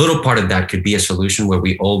little part of that could be a solution where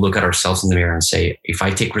we all look at ourselves in the mirror and say, if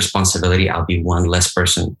I take responsibility, I'll be one less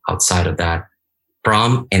person outside of that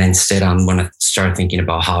problem. And instead, I'm going to start thinking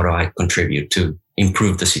about how do I contribute to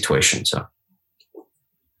improve the situation. So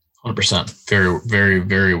 100%. Very, very,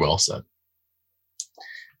 very well said.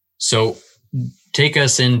 So take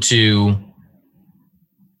us into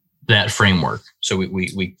that framework. So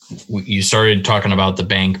you started talking about the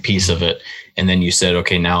bank piece of it, and then you said,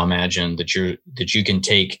 okay, now imagine that you can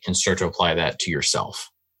take and start to apply that to yourself.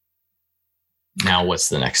 Now, what's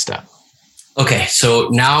the next step? Okay, so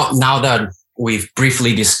now that we've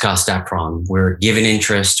briefly discussed that problem, we're given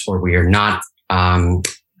interest or we are not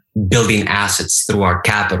building assets through our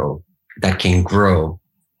capital that can grow.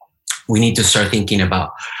 We need to start thinking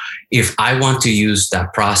about, if I want to use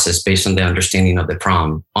that process based on the understanding of the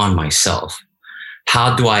problem on myself,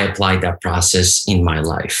 how do I apply that process in my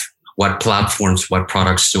life? What platforms, what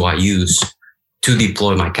products do I use to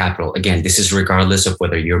deploy my capital? Again, this is regardless of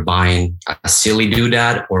whether you're buying a silly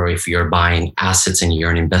doodad or if you're buying assets and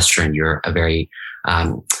you're an investor and you're a very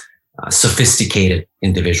sophisticated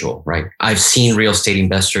individual, right? I've seen real estate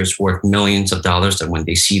investors worth millions of dollars that when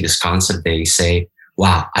they see this concept, they say,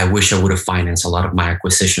 wow, I wish I would have financed a lot of my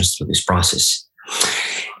acquisitions through this process.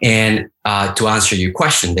 And to answer your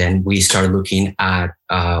question, then we started looking at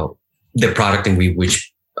the product and we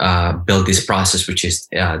built this process, which is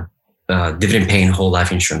dividend paying whole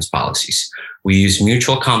life insurance policies. We use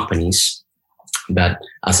mutual companies that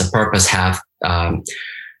as a purpose have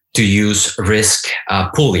to use risk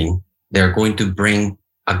pooling. They're going to bring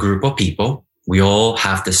a group of people. We all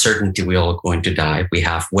have the certainty we all are going to die. We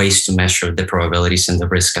have ways to measure the probabilities and the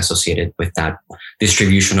risk associated with that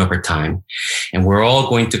distribution over time. And we're all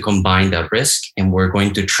going to combine that risk and we're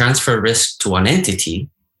going to transfer risk to an entity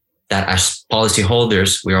that as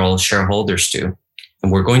policyholders, we're all shareholders to.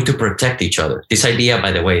 And we're going to protect each other. This idea,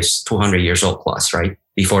 by the way, is 200 years old plus, right?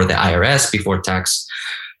 Before the IRS, before tax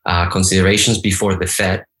considerations, before the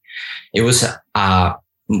Fed. It was a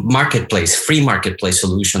free marketplace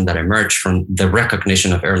solution that emerged from the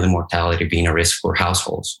recognition of early mortality being a risk for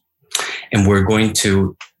households. And we're going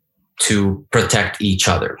to protect each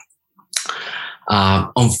other.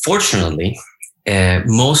 Unfortunately,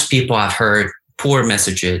 most people have heard poor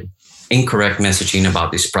messaging, incorrect messaging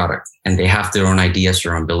about this product, and they have their own ideas,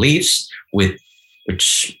 their own beliefs,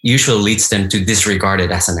 which usually leads them to disregard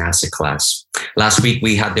it as an asset class. Last week,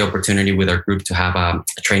 we had the opportunity with our group to have a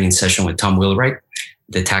training session with Tom Wheelwright,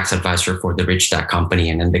 the tax advisor for the Rich Dad Company.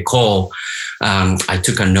 And in the call, I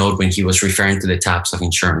took a note when he was referring to the types of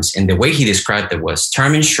insurance. And the way he described it was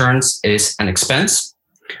term insurance is an expense,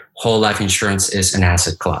 whole life insurance is an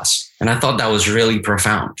asset class. And I thought that was really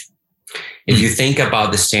profound. If you think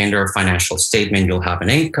about the standard financial statement, you'll have an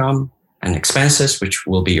income and expenses, which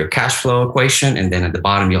will be your cash flow equation. And then at the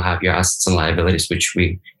bottom, you'll have your assets and liabilities, which will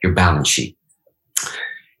be your balance sheet.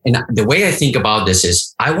 And the way I think about this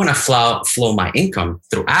is I want to flow my income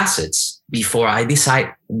through assets before I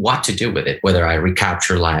decide what to do with it, whether I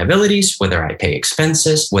recapture liabilities, whether I pay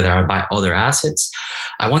expenses, whether I buy other assets.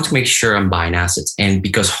 I want to make sure I'm buying assets. And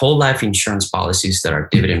because whole life insurance policies that are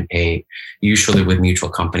dividend paid, usually with mutual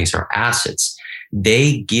companies, are assets,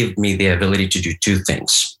 they give me the ability to do two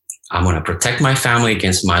things. I'm going to protect my family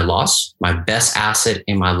against my loss. My best asset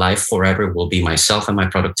in my life forever will be myself and my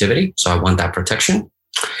productivity. So I want that protection.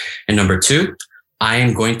 And number two, I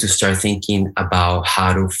am going to start thinking about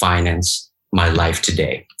how to finance my life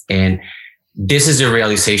today. And this is a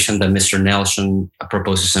realization that Mr. Nelson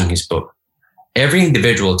proposes in his book. Every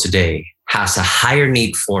individual today has a higher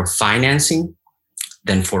need for financing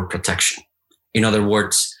than for protection. In other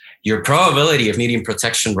words, your probability of needing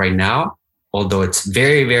protection right now, although it's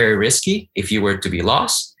very, very risky if you were to be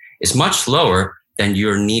lost, is much lower than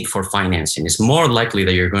your need for financing. It's more likely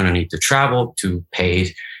that you're going to need to travel to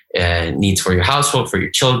pay needs for your household, for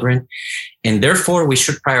your children. And therefore, we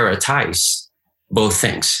should prioritize both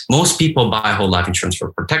things. Most people buy whole life insurance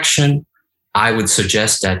for protection. I would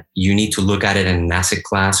suggest that you need to look at it in an asset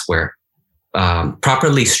class where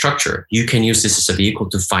properly structured, you can use this as a vehicle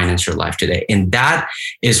to finance your life today. And that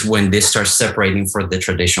is when this starts separating from the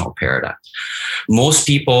traditional paradigm. Most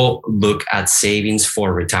people look at savings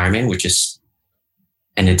for retirement, which is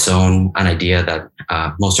in its own an idea that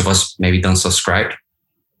most of us maybe don't subscribe.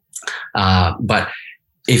 But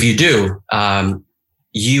if you do,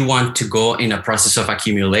 you want to go in a process of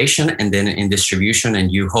accumulation and then in distribution,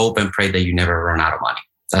 and you hope and pray that you never run out of money.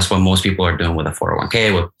 That's what most people are doing with a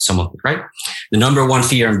 401k, with some of right? The number one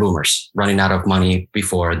fear in boomers, running out of money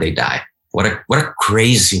before they die. What a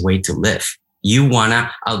crazy way to live. You want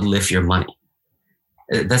to outlive your money.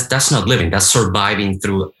 That's not living. That's surviving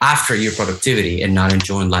through after your productivity and not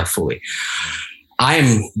enjoying life fully. I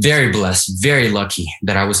am very blessed, very lucky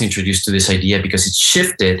that I was introduced to this idea because it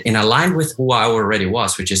shifted and aligned with who I already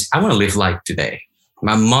was, which is I want to live life today.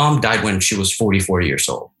 My mom died when she was 44 years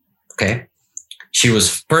old. Okay. She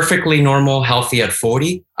was perfectly normal, healthy at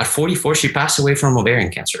 40. At 44, she passed away from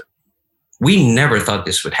ovarian cancer. We never thought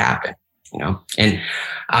this would happen, and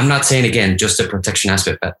I'm not saying, again, just the protection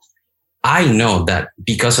aspect, but I know that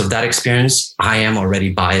because of that experience, I am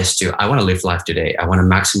already biased to, I want to live life today. I want to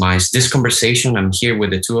maximize this conversation. I'm here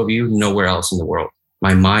with the two of you, nowhere else in the world.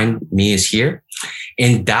 My mind, me is here.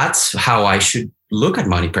 And that's how I should look at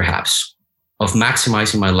money, perhaps, of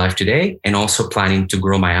maximizing my life today and also planning to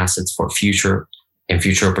grow my assets for future and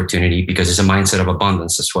future opportunity, because it's a mindset of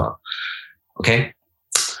abundance as well. Okay.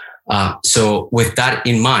 So with that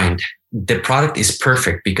in mind, the product is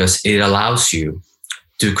perfect because it allows you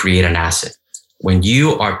to create an asset. When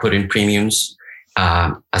you are putting premiums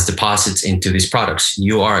as deposits into these products,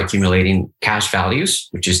 you are accumulating cash values,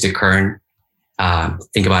 which is the current,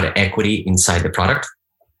 think about it, equity inside the product.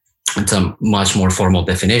 It's a much more formal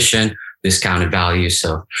definition, discounted value.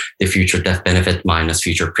 So the future death benefit minus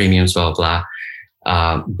future premiums, blah, blah,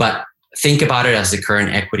 blah. But think about it as the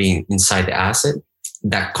current equity inside the asset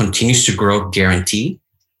that continues to grow, guaranteed.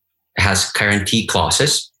 It has guarantee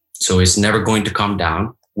clauses. So it's never going to come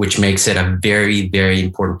down, which makes it a very, very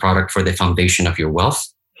important product for the foundation of your wealth.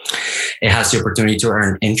 It has the opportunity to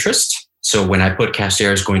earn interest. So when I put cash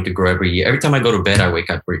there, it's going to grow every year. Every time I go to bed, I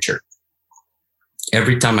wake up richer.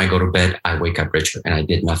 Every time I go to bed, I wake up richer, and I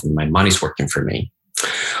did nothing. My money's working for me.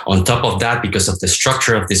 On top of that, because of the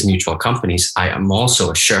structure of these mutual companies, I am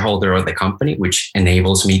also a shareholder of the company, which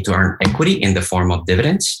enables me to earn equity in the form of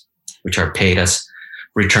dividends, which are paid as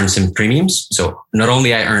returns and premiums. So not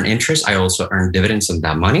only I earn interest, I also earn dividends on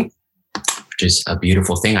that money, which is a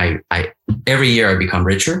beautiful thing. I every year I become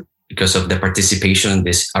richer because of the participation in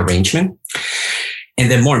this arrangement.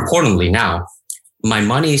 And then more importantly now, my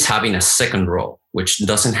money is having a second role, which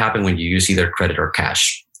doesn't happen when you use either credit or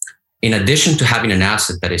cash. In addition to having an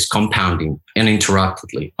asset that is compounding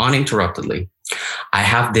uninterruptedly, I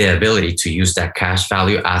have the ability to use that cash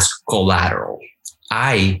value as collateral.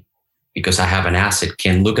 Because I have an asset,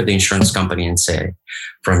 can look at the insurance company and say,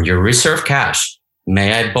 from your reserve cash,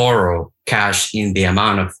 may I borrow cash in the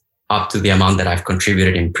amount of up to the amount that I've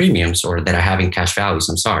contributed in premiums or that I have in cash values.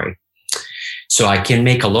 I'm sorry. So I can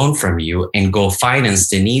make a loan from you and go finance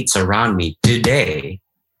the needs around me today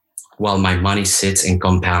while my money sits and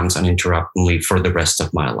compounds uninterruptedly for the rest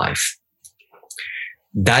of my life.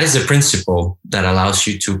 That is a principle that allows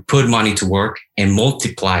you to put money to work and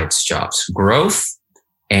multiply its jobs, growth,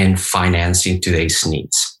 and financing today's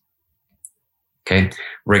needs. Okay.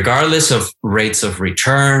 Regardless of rates of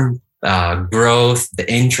return, growth, the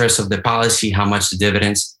interest of the policy, how much the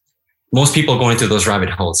dividends, most people go into those rabbit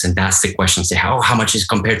holes. And that's the question. Say, how much is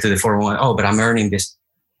compared to the 401? Oh, but I'm earning this.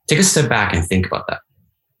 Take a step back and think about that.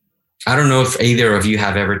 I don't know if either of you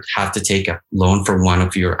have ever had to take a loan for one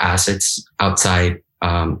of your assets outside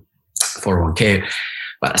 401k.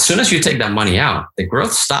 But as soon as you take that money out, the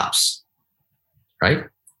growth stops, right?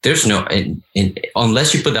 There's no,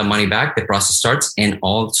 unless you put that money back, the process starts. And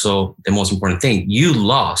also the most important thing, you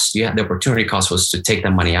had the opportunity cost was to take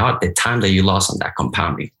that money out at the time that you lost on that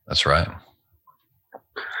compounding. That's right.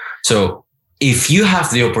 So if you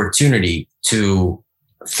have the opportunity to,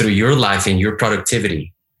 through your life and your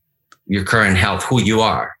productivity, your current health, who you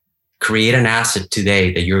are, create an asset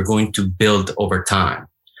today that you're going to build over time,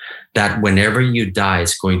 that whenever you die,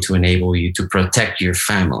 is going to enable you to protect your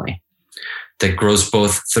family, that grows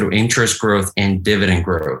both through interest growth and dividend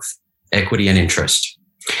growth, equity and interest,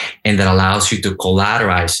 and that allows you to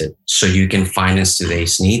collateralize it so you can finance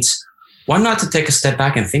today's needs. Why not to take a step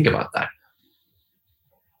back and think about that?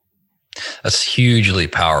 That's hugely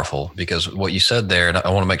powerful, because what you said there, and I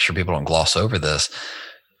want to make sure people don't gloss over this.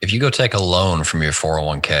 If you go take a loan from your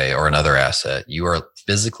 401k or another asset, you are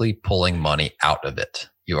physically pulling money out of it.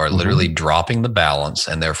 You are literally dropping the balance,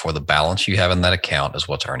 and therefore the balance you have in that account is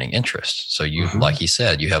what's earning interest. So you, like you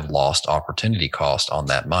said, you have lost opportunity cost on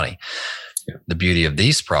that money. Yeah. The beauty of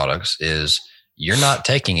these products is you're not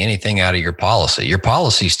taking anything out of your policy. Your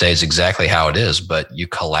policy stays exactly how it is, but you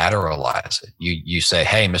collateralize it. You say,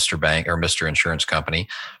 hey, Mr. Bank or Mr. Insurance Company,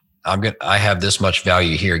 I have this much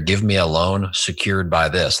value here. Give me a loan secured by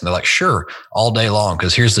this. And they're like, sure, all day long.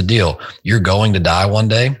 Because here's the deal. You're going to die one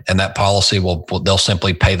day, and that policy they'll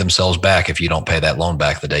simply pay themselves back if you don't pay that loan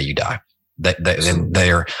back the day you die.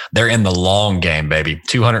 They're in the long game, baby.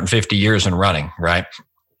 250 years and running, right?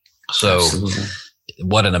 So absolutely.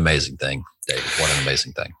 What an amazing thing, David. What an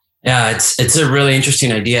amazing thing. Yeah, it's a really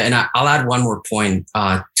interesting idea. And I'll add one more point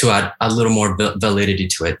to add a little more validity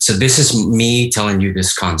to it. So this is me telling you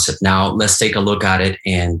this concept. Now let's take a look at it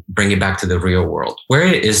and bring it back to the real world. Where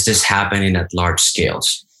is this happening at large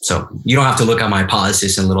scales? So you don't have to look at my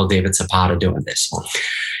policies and little David Zapata doing this.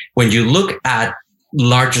 When you look at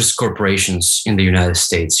largest corporations in the United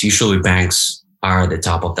States, usually banks are at the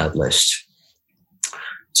top of that list.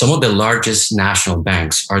 Some of the largest national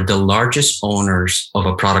banks are the largest owners of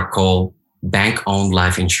a product called bank-owned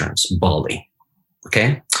life insurance, BOLI.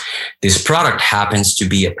 Okay. This product happens to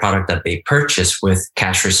be a product that they purchase with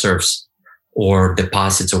cash reserves or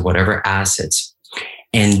deposits or whatever assets.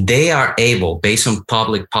 And they are able, based on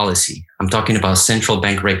public policy, I'm talking about central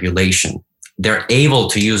bank regulation, they're able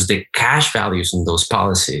to use the cash values in those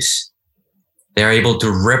policies. They're able to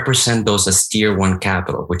represent those as tier one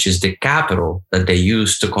capital, which is the capital that they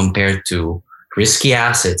use to compare to risky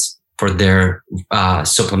assets for their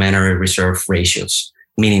supplementary reserve ratios.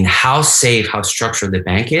 Meaning how safe, how structured the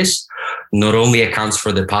bank is, not only accounts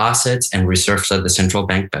for deposits and reserves at the central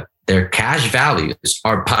bank, but their cash values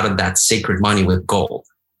are part of that sacred money with gold.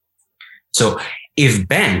 So if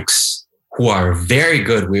banks, who are very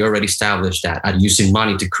good, we already established that, at using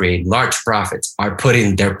money to create large profits, are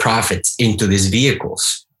putting their profits into these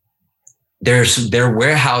vehicles. They're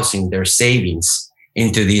warehousing their savings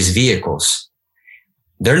into these vehicles.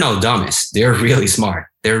 They're no dummies. They're really smart.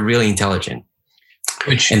 They're really intelligent.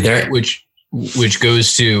 Which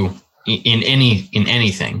goes to in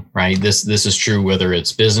anything, right? This is true whether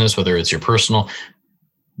it's business, whether it's your personal.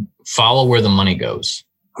 Follow where the money goes.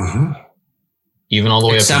 Mm-hmm. Even all the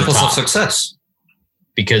way examples up to the top. Of success.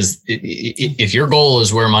 Because if your goal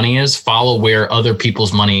is where money is, follow where other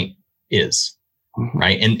people's money is,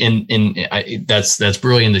 right? And that's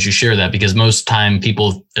brilliant that you share that, because most time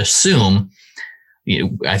people assume,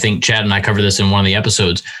 I think Chad and I covered this in one of the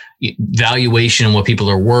episodes, valuation and what people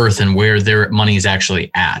are worth and where their money is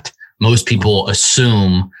actually at. Most people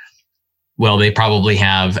assume, well, they probably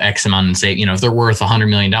have X amount in savings. If they're worth $100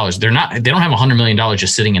 million, they don't have $100 million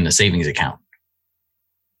just sitting in the savings account.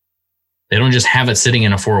 They don't just have it sitting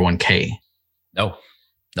in a 401k. No.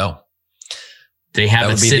 They have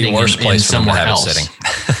it sitting in somewhere else.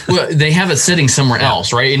 Well, they have it sitting somewhere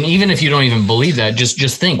else, right? And even if you don't even believe that,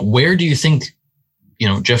 just think, where do you think,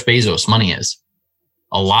 Jeff Bezos' money is?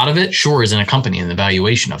 A lot of it, sure, is in a company and the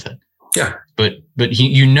valuation of it. Yeah. But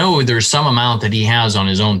there's some amount that he has on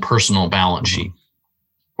his own personal balance sheet.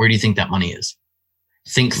 Where do you think that money is?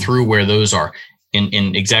 Think through where those are.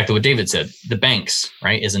 In exactly what David said, the banks,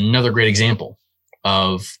 right, is another great example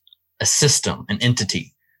of a system, an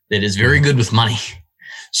entity that is very good with money.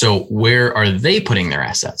 So where are they putting their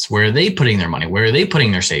assets? Where are they putting their money? Where are they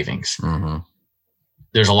putting their savings? Mm-hmm.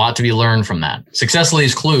 There's a lot to be learned from that. Success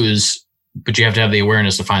leaves clues, but you have to have the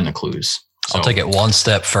awareness to find the clues. So, I'll take it one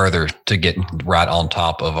step further to get right on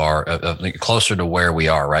top of closer to where we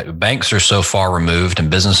are, right? Banks are so far removed and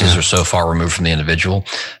businesses are so far removed from the individual.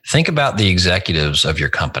 Think about the executives of your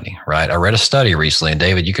company, right? I read a study recently, and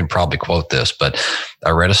David, you can probably quote this, but I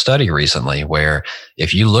read a study recently where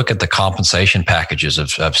if you look at the compensation packages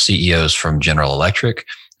of CEOs from General Electric,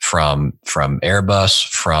 from Airbus,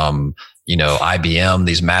 from IBM,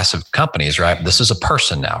 these massive companies, right? This is a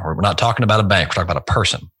person now. We're not talking about a bank. We're talking about a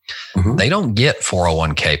person. Mm-hmm. They don't get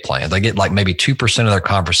 401k plans. They get like maybe 2% of their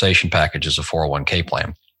compensation package is a 401k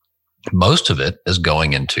plan. Most of it is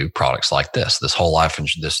going into products like this whole life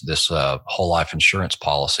insurance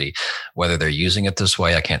policy. Whether they're using it this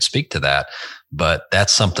way, I can't speak to that, but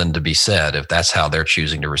that's something to be said if that's how they're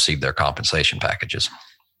choosing to receive their compensation packages.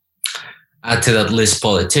 Add to that list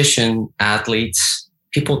politicians, athletes,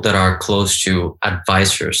 people that are close to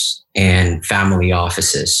advisors and family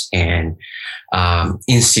offices and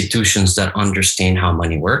institutions that understand how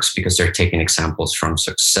money works, because they're taking examples from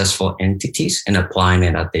successful entities and applying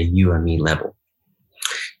it at the UME level.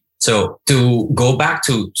 So to go back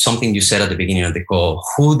to something you said at the beginning of the call,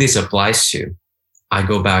 who this applies to, I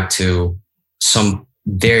go back to some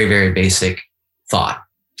very, very basic thought.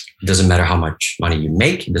 It doesn't matter how much money you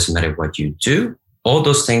make. It doesn't matter what you do. All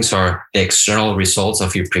those things are the external results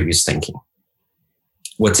of your previous thinking.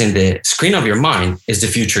 what's in the screen of your mind is the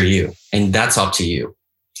future you, and that's up to you.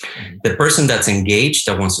 The person that's engaged,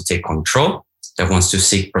 that wants to take control, that wants to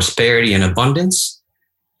seek prosperity and abundance,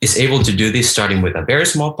 is able to do this starting with a very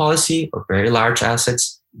small policy or very large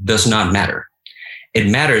assets, does not matter.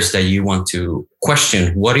 It matters that you want to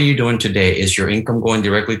question, what are you doing today? Is your income going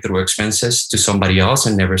directly through expenses to somebody else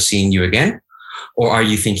and never seeing you again? Or are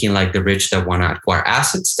you thinking like the rich that want to acquire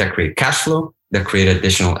assets that create cash flow, that create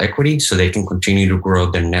additional equity so they can continue to grow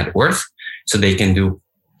their net worth, so they can do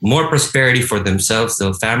more prosperity for themselves,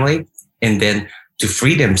 their family, and then to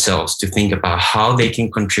free themselves to think about how they can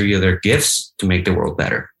contribute their gifts to make the world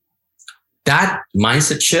better. That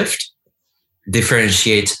mindset shift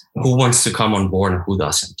differentiates who wants to come on board and who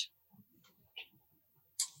doesn't.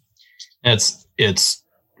 It's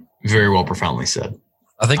very well profoundly said.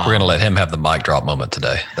 I think we're going to let him have the mic drop moment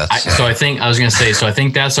today. I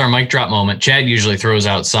think that's our mic drop moment. Chad usually throws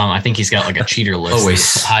out some. I think he's got like a cheater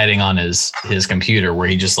list hiding on his computer where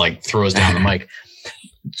he just like throws down the mic.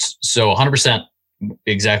 So 100%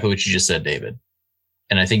 exactly what you just said, David.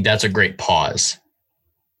 And I think that's a great pause,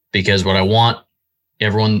 because what I want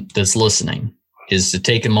everyone that's listening is to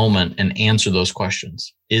take a moment and answer those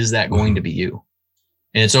questions. Is that going to be you?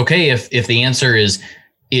 And it's okay if the answer is,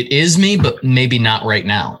 it is me, but maybe not right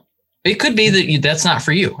now. It could be that that's not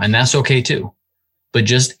for you, and that's okay too. But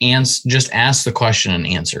just ask the question and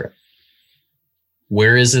answer it.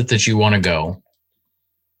 Where is it that you want to go?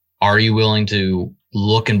 Are you willing to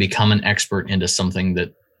look and become an expert into something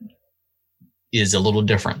that is a little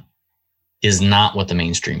different, is not what the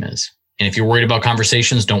mainstream is? And if you're worried about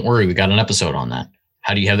conversations, don't worry. We got an episode on that.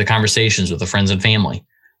 How do you have the conversations with the friends and family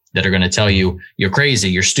that are going to tell you you're crazy,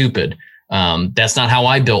 you're stupid? That's not how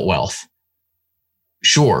I built wealth.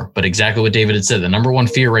 Sure. But exactly what David had said, the number one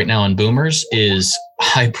fear right now in boomers is,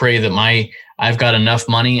 I pray that I've got enough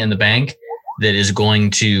money in the bank that is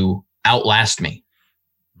going to outlast me.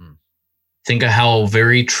 Think of how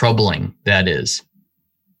very troubling that is.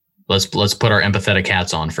 Let's put our empathetic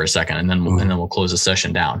hats on for a second, and then we'll close the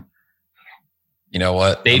session down. You know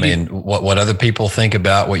what? Baby. I mean, what other people think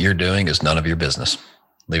about what you're doing is none of your business.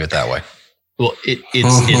 Leave it that way. Well, it's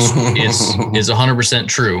 100%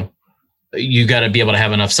 true. You got to be able to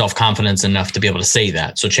have enough self-confidence enough to be able to say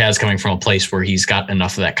that. So Chad's coming from a place where he's got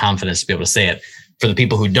enough of that confidence to be able to say it. For the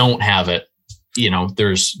people who don't have it,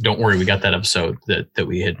 don't worry, we got that episode that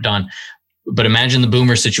we had done. But imagine the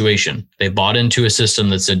boomer situation. They bought into a system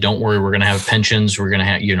that said, don't worry, we're going to have pensions. We're going to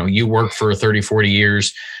have, you work for 30, 40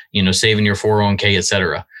 years, saving your 401k, et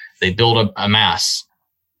cetera. They build a mass.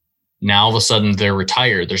 Now all of a sudden they're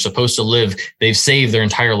retired. They're supposed to live. They've saved their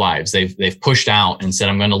entire lives. They've pushed out and said,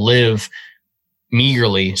 I'm going to live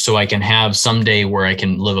meagerly so I can have someday where I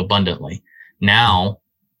can live abundantly. Now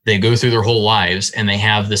they go through their whole lives and they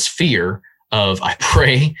have this fear of, I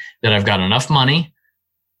pray that I've got enough money,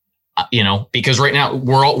 because right now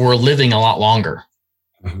we're living a lot longer.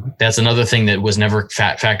 Mm-hmm. That's another thing that was never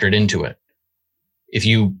factored into it. If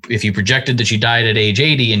you projected that you died at age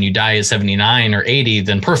 80 and you die at 79 or 80,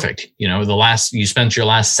 then perfect. You spent your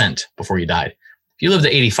last cent before you died. If you lived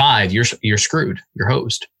at 85, you're screwed. You're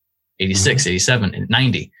hosed. 86, 87,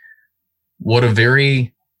 90. What a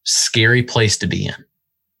very scary place to be in.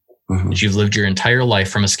 That you've lived your entire life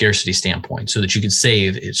from a scarcity standpoint so that you could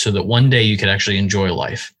save it, so that one day you could actually enjoy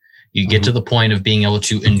life. You get to the point of being able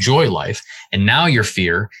to enjoy life. And now your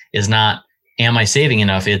fear is not, am I saving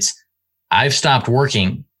enough? It's, I've stopped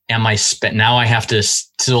working. Now I have to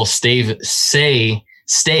still stay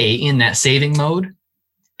in that saving mode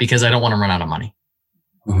because I don't want to run out of money.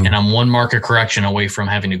 And I'm one market correction away from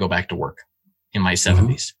having to go back to work in my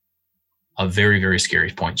 70s. A very, very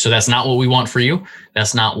scary point. So that's not what we want for you.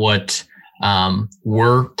 That's not what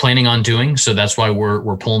we're planning on doing. So that's why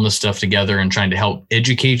we're pulling this stuff together and trying to help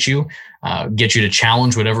educate you, get you to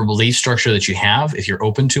challenge whatever belief structure that you have, if you're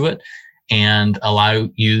open to it, and allow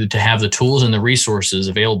you to have the tools and the resources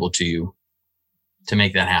available to you to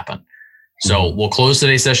make that happen. So we'll close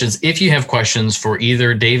today's sessions. If you have questions for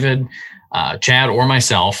either David, Chad, or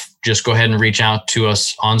myself, just go ahead and reach out to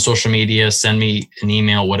us on social media, send me an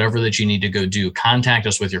email, whatever that you need to go do. Contact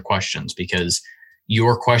us with your questions, because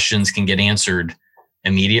your questions can get answered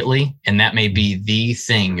immediately. And that may be the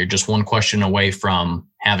thing. You're just one question away from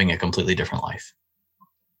having a completely different life.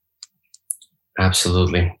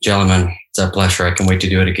 Absolutely. Gentlemen, it's a pleasure. I can't wait to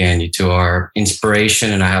do it again. You two are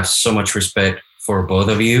inspiration, and I have so much respect for both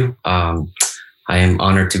of you. I am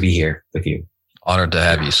honored to be here with you. Honored to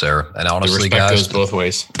have you, sir. And honestly, guys, goes both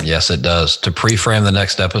ways. Yes, it does. To pre-frame the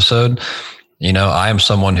next episode, I am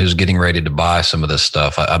someone who's getting ready to buy some of this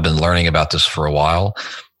stuff. I've been learning about this for a while.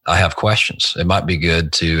 I have questions. It might be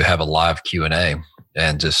good to have a live Q&A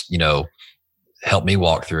and just, help me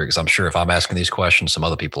walk through it. Because I'm sure if I'm asking these questions, some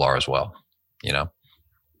other people are as well,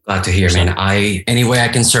 Glad to hear, man. Any way I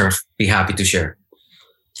can serve, be happy to share.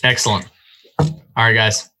 Excellent. All right,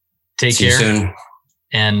 guys. Take care. See you soon.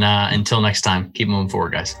 And until next time, keep moving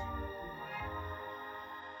forward, guys.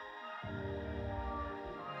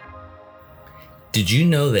 Did you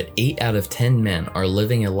know that 8 out of 10 men are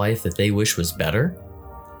living a life that they wish was better?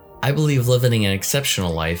 I believe living an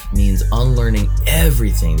exceptional life means unlearning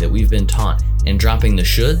everything that we've been taught and dropping the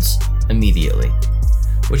shoulds immediately.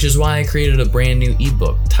 Which is why I created a brand new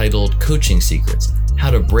ebook titled Coaching Secrets: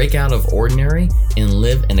 How to Break Out of Ordinary and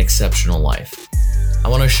Live an Exceptional Life. I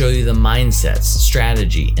want to show you the mindsets,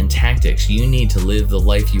 strategy, and tactics you need to live the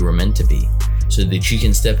life you were meant to be, so that you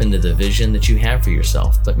can step into the vision that you have for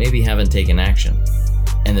yourself, but maybe haven't taken action.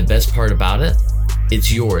 And the best part about it,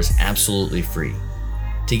 it's yours absolutely free.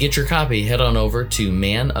 To get your copy, head on over to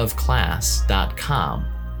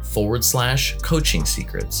manofclass.com/coaching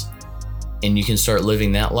secrets, and you can start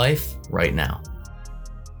living that life right now.